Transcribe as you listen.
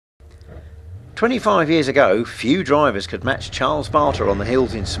25 years ago, few drivers could match Charles Barter on the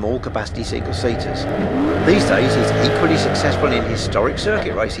hills in small capacity single-seaters. These days he's equally successful in historic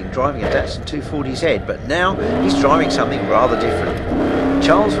circuit racing, driving a Datsun 240Z, but now he's driving something rather different.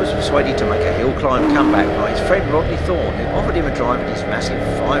 Charles was persuaded to make a hill climb comeback by his friend Rodney Thorne, who offered him a drive in his massive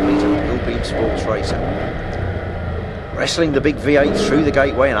 5-litre Hillclimb Sports Racer. Wrestling the big V8 through the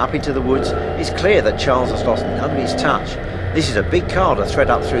gateway and up into the woods, it's clear that Charles has lost none of his touch. This is a big car to thread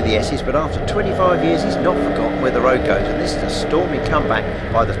up through the S's, but after 25 years he's not forgotten where the road goes, and this is a stormy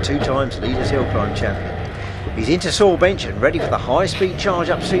comeback by the 2-times Leaders Hill Climb champion. He's into sore bench and ready for the high-speed charge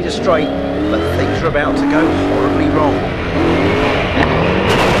up Cedar Straight, but things are about to go horribly wrong.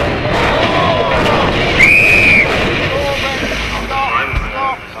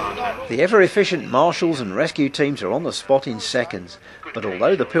 The ever-efficient marshals and rescue teams are on the spot in seconds, but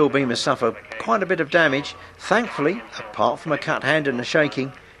although the Pilbeamers suffer quite a bit of damage, thankfully, apart from a cut hand and a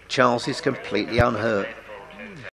shaking, Charles is completely unhurt.